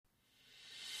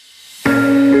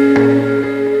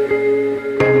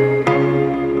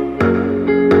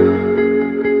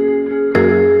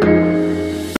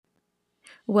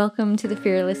Welcome to the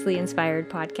Fearlessly Inspired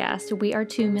podcast. We are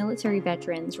two military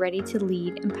veterans ready to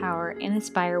lead, empower, and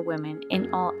inspire women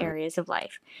in all areas of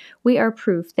life. We are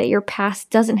proof that your past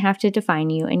doesn't have to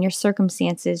define you and your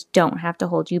circumstances don't have to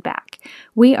hold you back.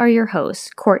 We are your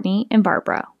hosts, Courtney and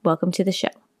Barbara. Welcome to the show.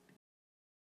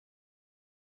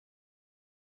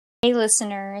 Hey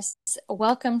listeners,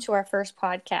 welcome to our first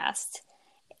podcast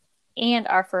and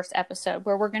our first episode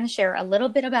where we're going to share a little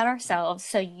bit about ourselves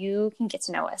so you can get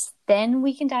to know us. Then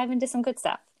we can dive into some good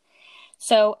stuff.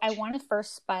 So I want to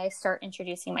first start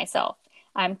introducing myself.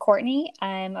 I'm Courtney.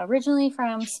 I'm originally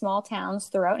from small towns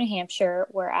throughout New Hampshire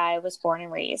where I was born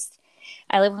and raised.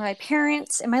 I lived with my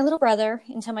parents and my little brother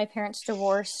until my parents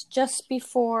divorced just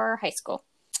before high school.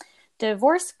 The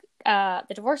divorce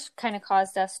kind of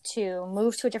caused us to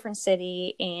move to a different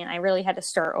city, and I really had to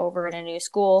start over in a new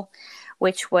school,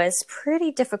 which was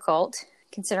pretty difficult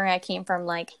considering I came from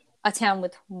like a town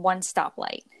with one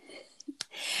stoplight.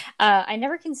 I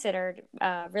never considered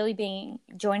really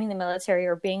joining the military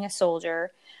or being a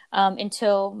soldier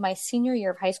until my senior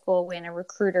year of high school when a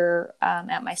recruiter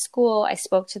at my school, I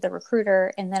spoke to the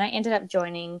recruiter, and then I ended up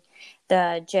joining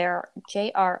the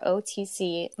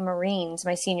JROTC Marines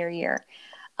my senior year.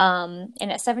 And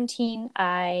at 17,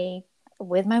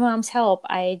 with my mom's help,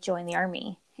 I joined the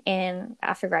Army. And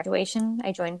after graduation,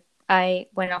 I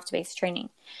went off to basic training.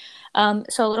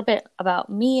 So a little bit about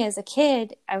me as a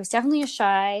kid, I was definitely a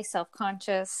shy,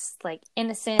 self-conscious,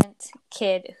 innocent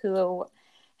kid who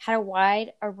had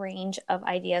a range of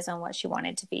ideas on what she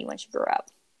wanted to be when she grew up.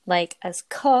 Like as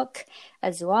cook,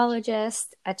 a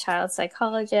zoologist, a child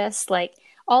psychologist,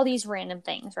 all these random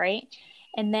things, right?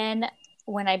 And then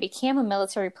when I became a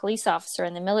military police officer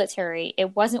in the military,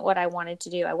 it wasn't what I wanted to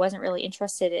do. I wasn't really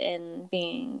interested in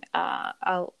being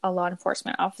a law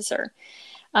enforcement officer.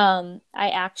 I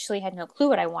actually had no clue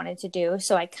what I wanted to do.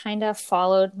 So I kind of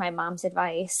followed my mom's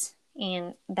advice,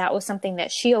 and that was something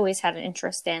that she always had an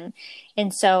interest in.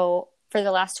 And so for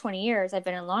the last 20 years, I've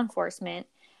been in law enforcement,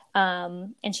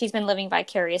 and she's been living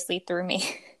vicariously through me.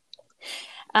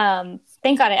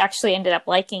 Thank God I actually ended up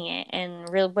liking it and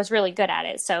was really good at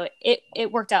it. So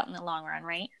it worked out in the long run,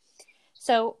 right?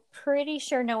 So pretty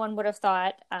sure no one would have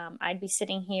thought I'd be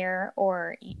sitting here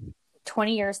or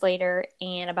 20 years later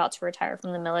and about to retire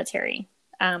from the military.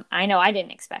 I know I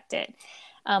didn't expect it.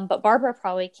 But Barbara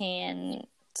probably can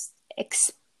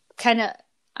kind of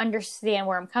understand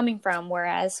where I'm coming from.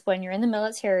 Whereas when you're in the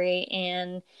military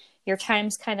and your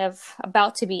time's kind of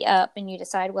about to be up and you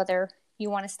decide whether you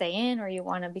want to stay in or you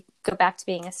want to go back to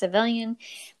being a civilian,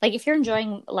 if you're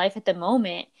enjoying life at the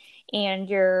moment and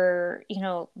you're,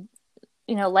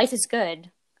 life is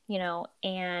good,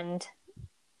 and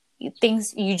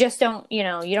things, you just don't, you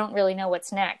don't really know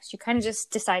what's next. You kind of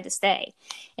just decide to stay.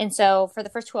 And so for the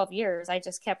first 12 years, I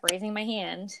just kept raising my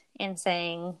hand and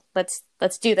saying, let's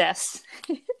do this.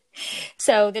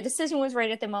 So the decision was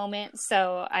right at the moment.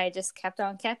 So I just kept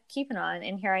keeping on.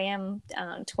 And here I am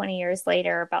 20 years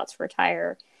later, about to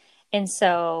retire. And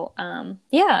so,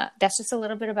 that's just a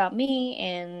little bit about me.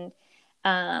 And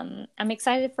I'm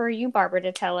excited for you, Barbara,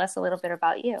 to tell us a little bit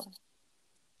about you.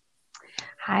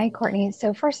 Hi, Courtney.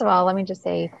 So first of all, let me just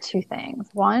say two things.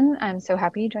 One, I'm so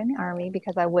happy you joined the Army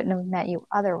because I wouldn't have met you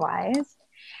otherwise.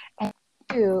 And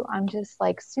two, I'm just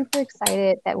super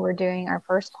excited that we're doing our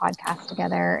first podcast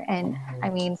together. And I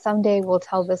mean, someday we'll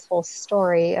tell this whole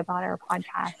story about our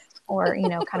podcast or,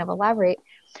 kind of elaborate,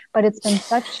 but it's been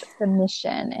such the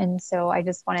mission. And so I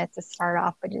just wanted to start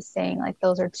off by just saying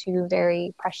those are two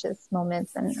very precious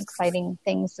moments and exciting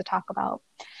things to talk about.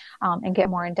 And get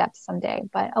more in depth someday.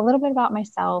 But a little bit about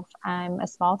myself. I'm a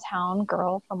small town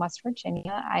girl from West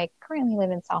Virginia. I currently live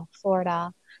in South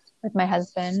Florida with my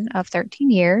husband of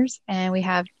 13 years, and we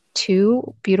have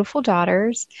two beautiful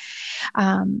daughters.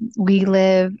 We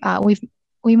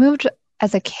moved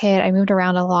as a kid. I moved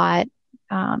around a lot.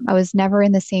 I was never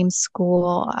in the same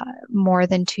school more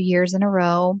than 2 years in a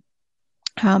row.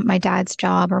 My dad's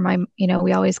job or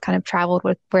we always kind of traveled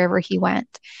with wherever he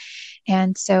went.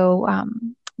 And so,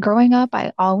 growing up,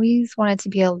 I always wanted to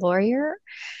be a lawyer.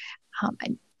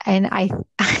 And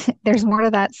there's more to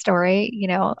that story,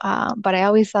 but I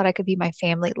always thought I could be my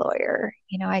family lawyer.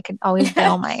 I could always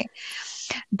bail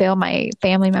my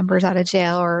family members out of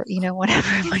jail or, whatever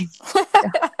it might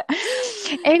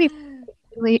be.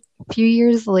 Anyway, a few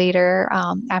years later,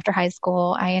 after high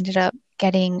school, I ended up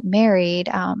getting married,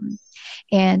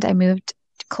 and I moved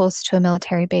close to a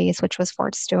military base, which was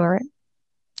Fort Stewart.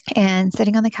 And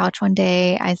sitting on the couch one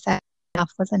day, I said,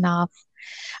 enough was enough.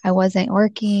 I wasn't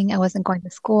working. I wasn't going to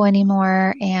school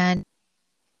anymore. And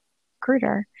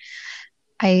recruiter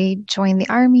I joined the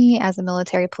Army as a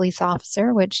military police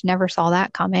officer, which never saw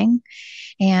that coming.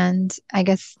 And I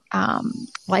guess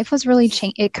life was really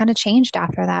it kind of changed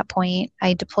after that point.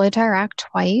 I deployed to Iraq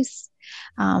twice.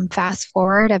 Fast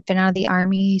forward, I've been out of the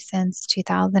Army since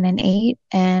 2008,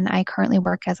 and I currently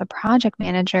work as a project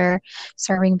manager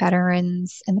serving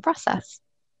veterans in the process.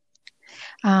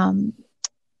 Um,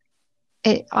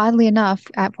 Oddly enough,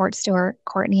 at Fort Stewart,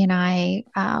 Courtney and I,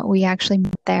 we actually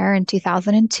met there in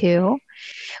 2002.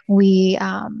 We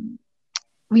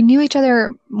we knew each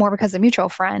other more because of mutual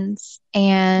friends,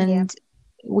 Yeah.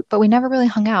 but we never really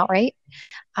hung out, right?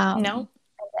 No.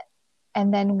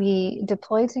 And then we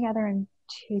deployed together in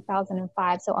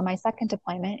 2005. So on my second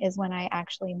deployment is when I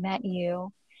actually met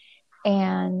you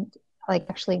and like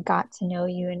actually got to know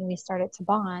you, and we started to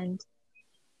bond.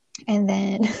 And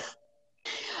then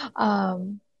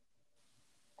um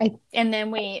And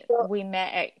then we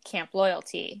met at Camp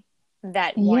Loyalty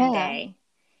that one yeah, day,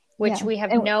 which yes. we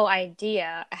have And no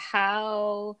idea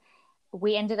how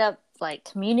we ended up like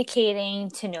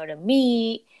communicating to know to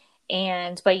meet.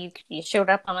 And but you showed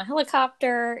up on a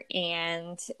helicopter,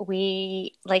 and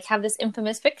we like have this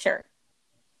infamous picture.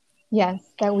 yes,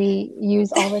 that we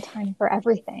use all the time for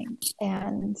everything.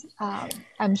 And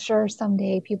I'm sure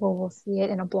someday people will see it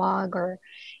in a blog or,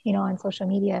 on social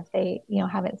media if they,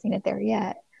 haven't seen it there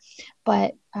yet.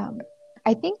 But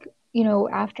I think,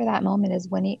 after that moment is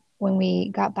when we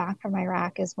got back from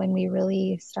Iraq is when we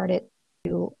really started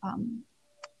to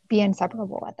be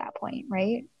inseparable at that point,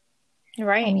 right? I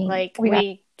Right. mean, Like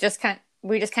we just kind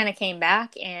of came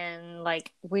back, and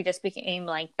like we just became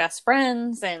like best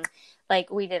friends, and like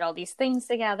we did all these things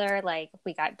together, like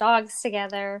we got dogs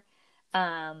together.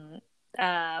 Um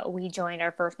we joined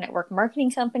our first network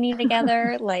marketing company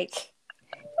together. Like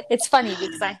it's funny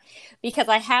because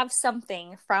I have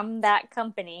something from that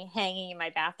company hanging in my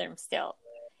bathroom still.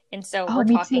 And so oh,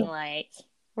 me too.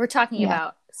 we're talking Yeah,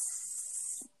 about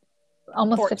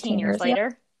almost 14 15 years years. Yeah,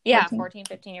 later. Yeah, 14. 14,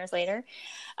 15 years later.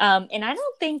 And I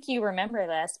don't think you remember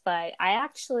this, but I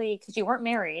actually, because you weren't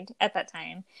married at that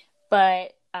time,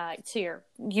 but to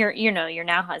your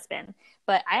now husband.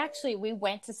 But we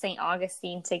went to St.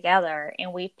 Augustine together,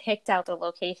 and we picked out the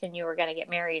location you were going to get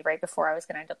married right before I was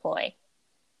going to deploy.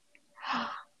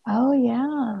 Oh,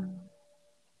 yeah.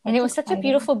 And it That's was such a exciting.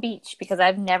 beautiful beach because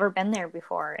I've never been there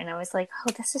before. And I was like,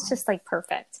 oh, this is just like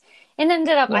perfect. And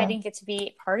ended up, I Yeah. didn't get to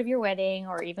be part of your wedding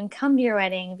or even come to your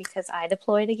wedding because I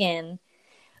deployed again.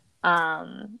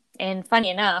 And funny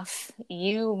enough,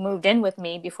 you moved in with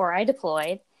me before I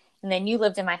deployed. And then you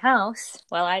lived in my house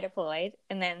while I deployed.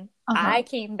 And then Uh-huh. I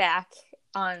came back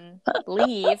on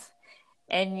leave.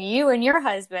 And you and your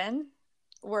husband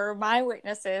were my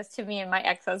witnesses to me and my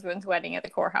ex-husband's wedding at the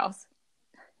courthouse.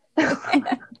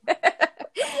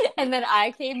 And then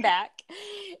I came back,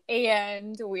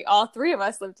 and we all three of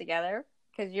us lived together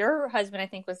because your husband, I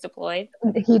think, was deployed.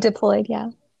 He deployed, yeah.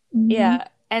 Mm-hmm. Yeah.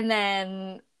 And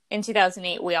then in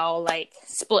 2008, we all like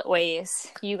split ways.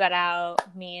 You got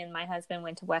out, me and my husband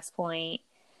went to West Point,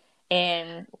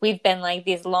 and we've been like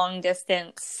these long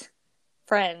distance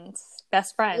friends,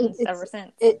 best friends ever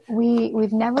since.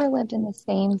 We've never lived in the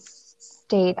same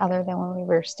state other than when we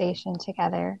were stationed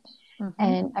together. Mm-hmm.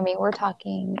 And I mean, we're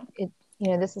talking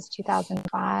this is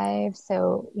 2005,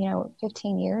 so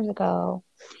 15 years ago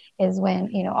is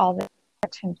when all this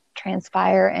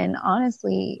transpire. And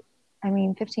honestly, I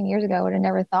mean, 15 years ago, I would have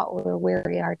never thought we were where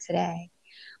we are today.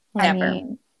 I Never.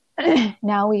 mean,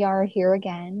 now we are here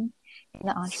again in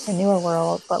the entrepreneur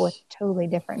world, but with totally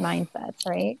different mindsets,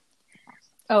 right?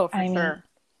 Oh, for I sure.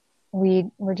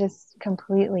 mean, we're just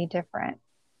completely different.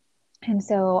 And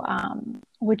so,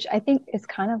 which I think is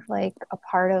kind of like a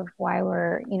part of why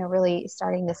we're, really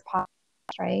starting this podcast,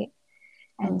 right?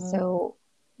 And Mm-hmm. so,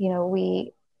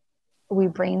 we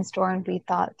brainstormed, we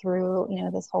thought through,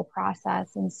 this whole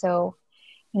process. And so,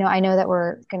 I know that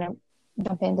we're going to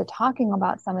jump into talking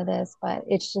about some of this, but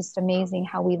it's just amazing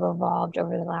how we've evolved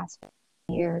over the last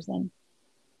years. And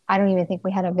I don't even think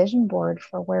we had a vision board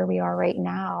for where we are right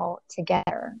now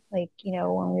together. Like,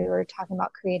 when we were talking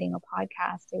about creating a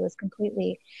podcast, it was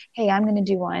completely, hey, I'm going to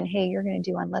do one. Hey, you're going to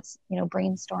do one. Let's,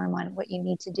 brainstorm on what you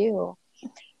need to do.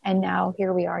 And now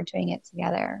here we are doing it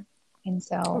together. And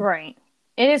so, right.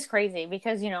 It is crazy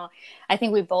because, I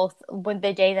think we both, when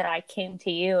the day that I came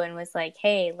to you and was like,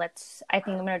 hey, I think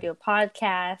I'm going to do a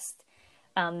podcast.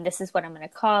 This is what I'm going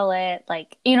to call it.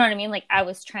 Like, you know what I mean? Like I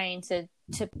was trying to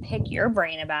pick your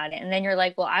brain about it. And then you're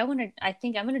like, well, I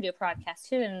think I'm going to do a podcast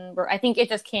too. And I think it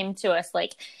just came to us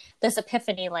like this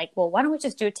epiphany, like, well, why don't we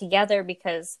just do it together?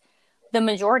 Because the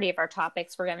majority of our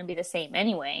topics were going to be the same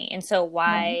anyway. And so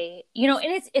why,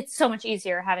 and it's so much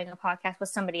easier having a podcast with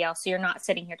somebody else. So you're not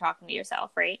sitting here talking to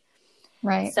yourself. Right.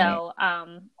 Right. So,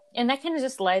 and that kind of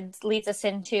just leads us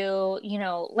into,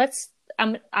 let's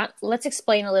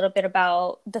explain a little bit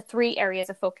about the 3 areas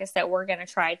of focus that we're going to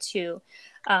try to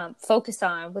focus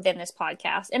on within this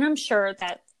podcast. And I'm sure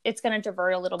that it's going to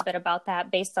divert a little bit about that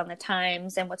based on the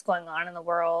times and what's going on in the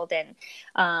world. And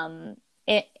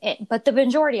but the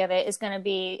majority of it is going to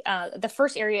be, the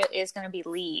first area is going to be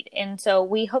lead. And so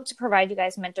we hope to provide you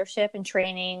guys mentorship and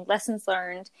training, lessons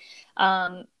learned,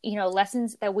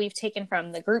 lessons that we've taken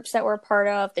from the groups that we're part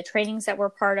of, the trainings that we're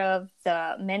part of,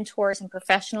 the mentors and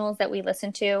professionals that we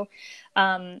listen to.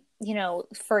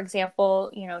 For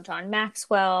example, John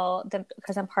Maxwell,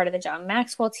 because I'm part of the John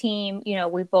Maxwell team,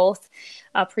 we both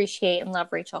appreciate and love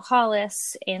Rachel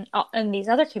Hollis and these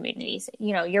other communities.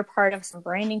 You're part of some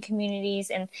branding communities,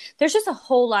 and there's just a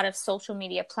whole lot of social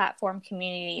media platform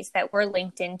communities that we're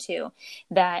linked into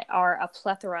that are a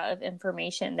plethora of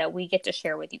information that we get to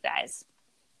share with you guys.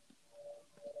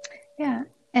 Yeah.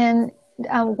 And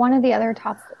one of the other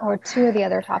two of the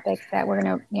other topics that we're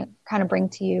going to kind of bring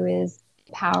to you is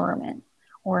empowerment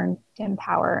or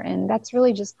empower. And that's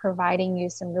really just providing you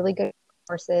some really good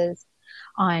courses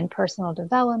on personal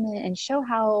development and show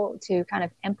how to kind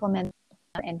of implement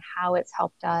and how it's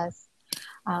helped us.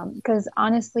 Because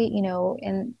honestly,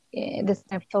 and this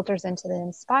kind of filters into the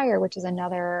Inspire, which is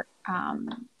another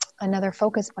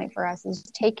focus point for us, is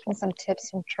taking some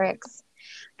tips and tricks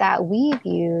that we've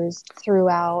used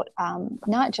throughout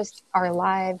not just our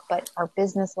life, but our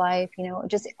business life,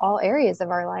 just all areas of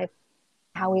our life,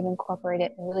 how we've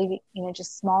incorporated really,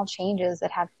 just small changes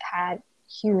that have had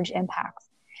huge impacts.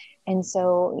 And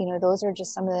so, those are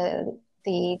just some of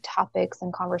the topics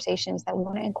and conversations that we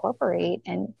want to incorporate.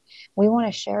 And we want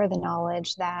to share the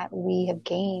knowledge that we have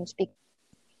gained, because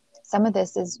some of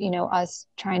this is, us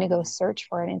trying to go search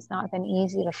for it. And it's not been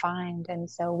easy to find. And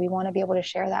so we want to be able to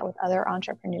share that with other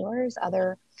entrepreneurs,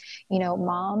 other,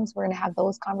 moms. We're going to have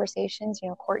those conversations.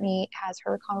 Courtney has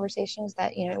her conversations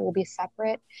that, will be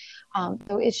separate.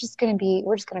 So it's just going to be,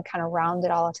 we're just going to kind of round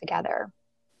it all together.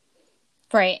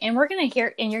 Right. And you're going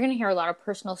to hear a lot of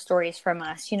personal stories from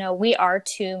us. We are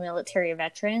 2 military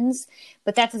veterans,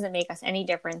 but that doesn't make us any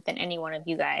different than any one of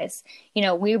you guys.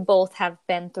 We both have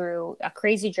been through a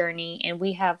crazy journey, and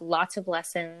we have lots of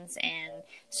lessons and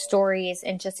stories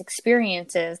and just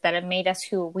experiences that have made us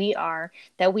who we are,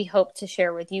 that we hope to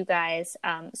share with you guys.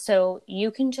 So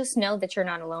you can just know that you're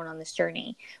not alone on this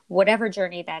journey, whatever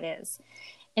journey that is.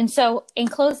 And so in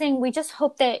closing, we just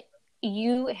hope that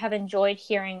you have enjoyed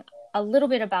hearing a little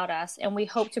bit about us, and we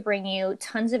hope to bring you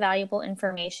tons of valuable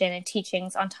information and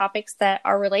teachings on topics that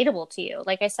are relatable to you.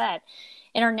 Like I said,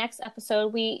 in our next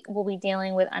episode, we will be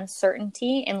dealing with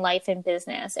uncertainty in life and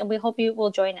business, and we hope you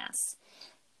will join us.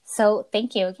 So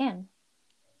thank you again.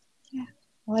 Yeah.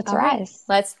 Let's rise.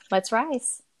 Let's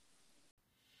rise.